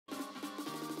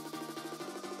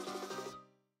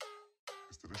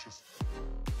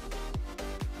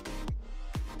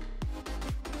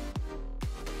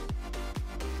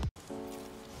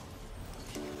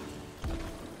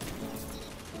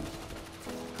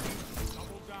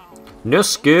No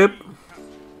skip.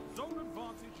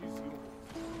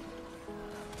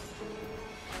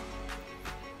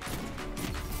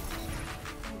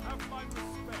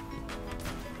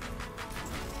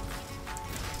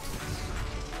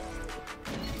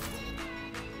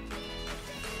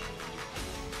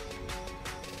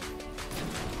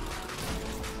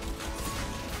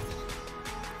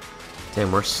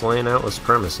 Damn, we're slaying out with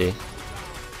Supremacy.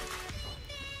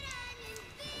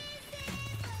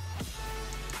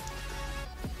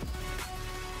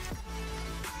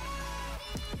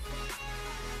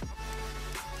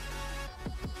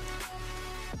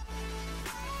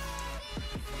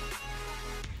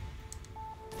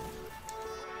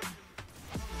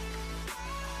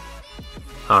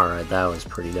 Alright, that was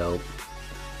pretty dope.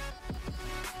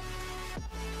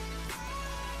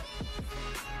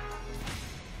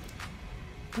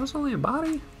 That was only a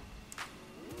body?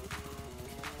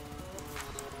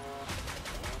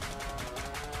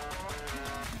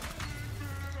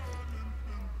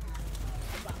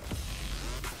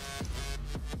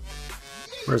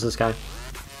 Where's this guy?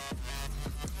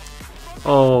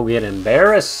 Oh, get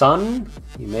embarrassed, son!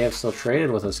 You may have still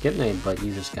traded with a skip name, but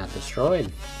you just got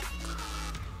destroyed.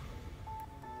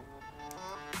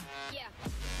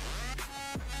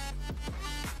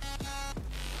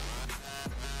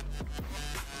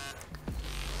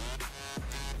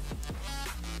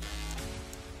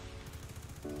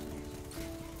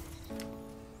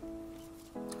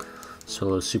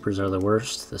 Solo supers are the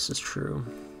worst, this is true.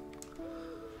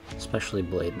 Especially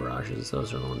blade barrages,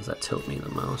 those are the ones that tilt me the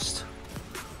most.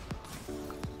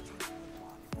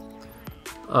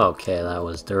 Okay, that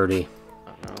was dirty.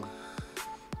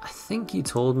 I think you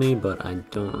told me, but I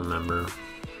don't remember.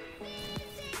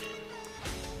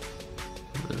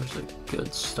 There's a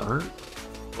good start.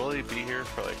 Will he be here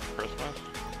for like Christmas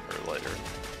or later?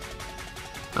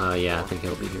 Yeah, I think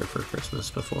he'll be here for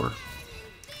Christmas before.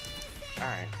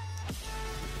 Alright.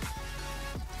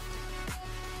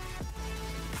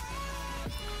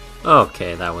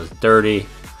 Okay, that was dirty.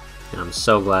 And I'm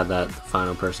so glad that the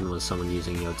final person was someone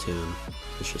using Yotun.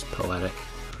 It's just poetic.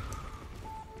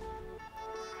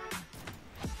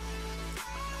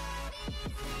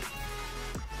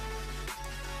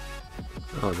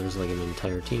 Oh, there's like an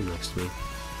entire team next to me.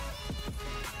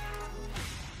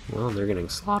 Well, they're getting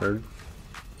slaughtered.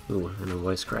 Ooh, and a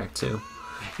voice crack too.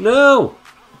 No!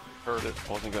 Heard it,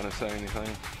 wasn't gonna say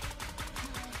anything.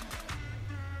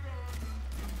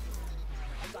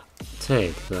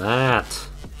 Take that.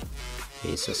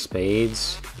 Ace of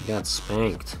spades. You got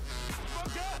spanked.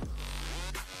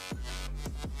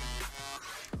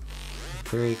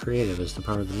 Very creative is the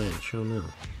part of the match. Oh no.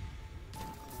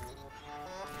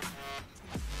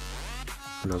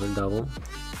 Another double.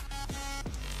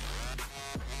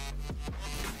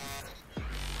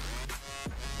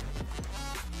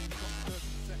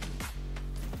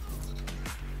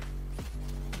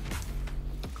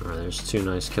 Alright, there's two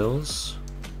nice kills.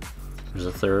 There's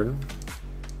a third.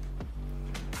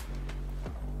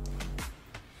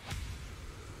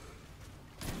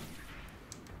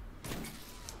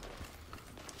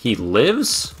 He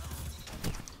lives?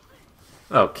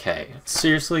 Okay,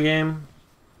 seriously, game?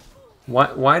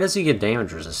 Why does he get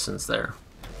damage resistance there?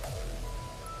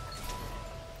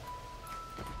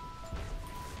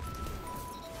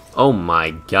 Oh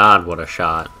my god, what a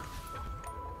shot.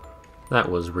 That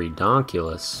was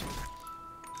redonkulous.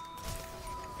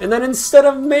 And then instead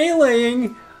of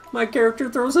meleeing, my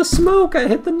character throws a smoke. I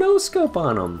hit the no-scope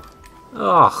on him.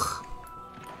 Ugh.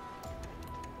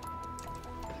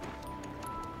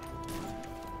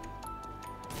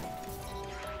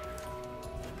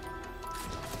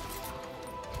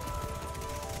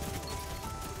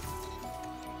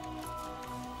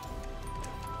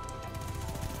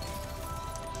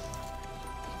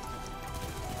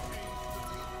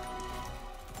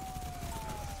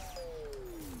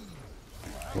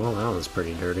 Well, that was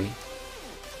pretty dirty.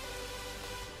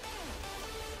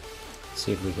 Let's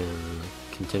see if we can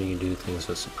continue to do things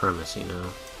with Supremacy now.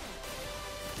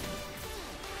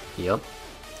 Yep.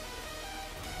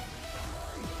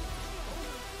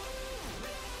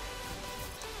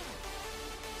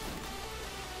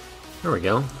 There we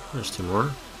go. There's two more.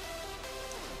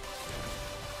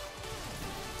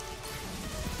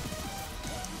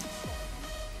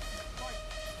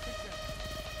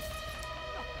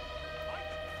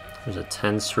 There's a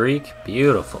 10 streak.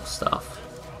 Beautiful stuff.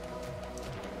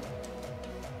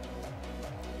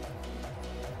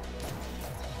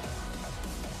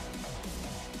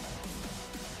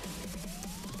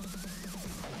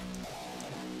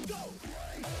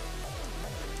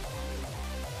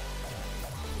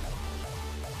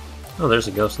 Oh, there's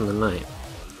a ghost in the night.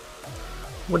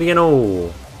 What do you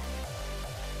know?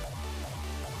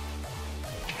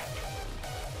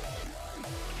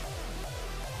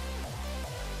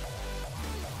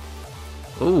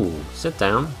 Ooh, sit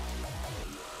down.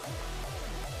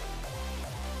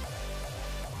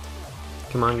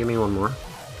 Come on, give me one more.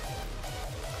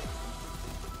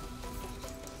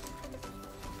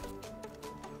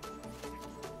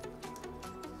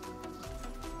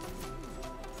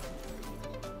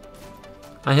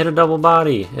 I hit a double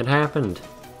body. It happened.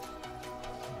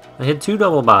 I hit 2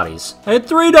 double bodies. I hit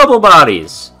 3 double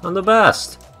bodies! I'm the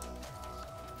best.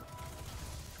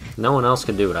 No one else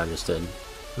could do what I just did.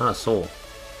 Not a soul.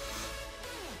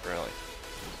 Really?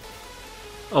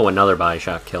 Oh, another body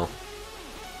shot kill.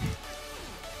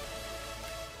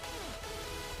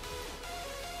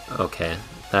 Okay,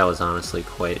 that was honestly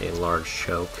quite a large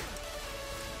choke.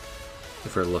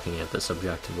 If we're looking at this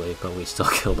objectively, but we still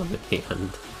killed him at the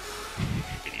end.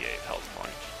 88 health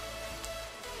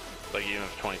points. Like, even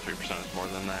if 23% is more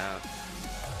than that,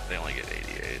 they only get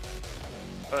 88.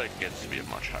 But it gets to be a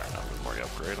much higher number the more you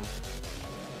upgrade them.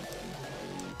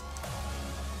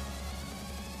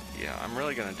 Yeah, I'm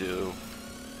really gonna do...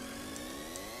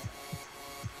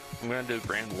 I'm gonna do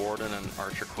Grand Warden and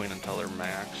Archer Queen until they're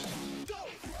maxed.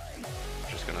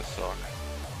 Which is gonna suck.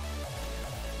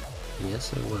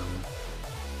 Yes, it will.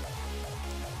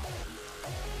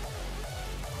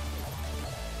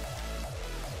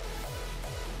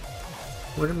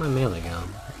 Where did my melee go?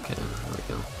 Okay, there we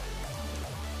go.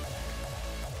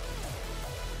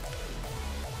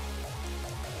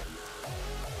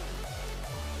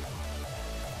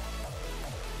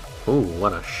 Ooh,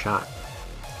 what a shot.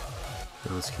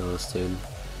 Now let's kill this dude.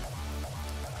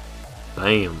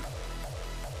 Bam.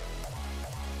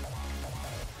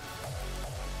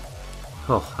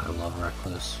 Oh, I love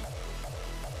Recluse.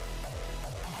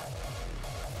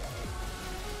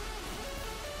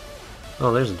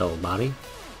 Oh, there's a double body.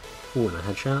 Ooh, and a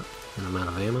headshot. And I'm out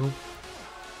of ammo.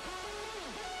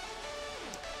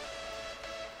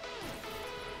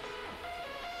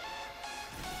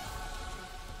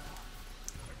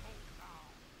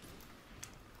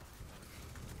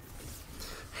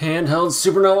 Handheld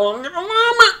supernova.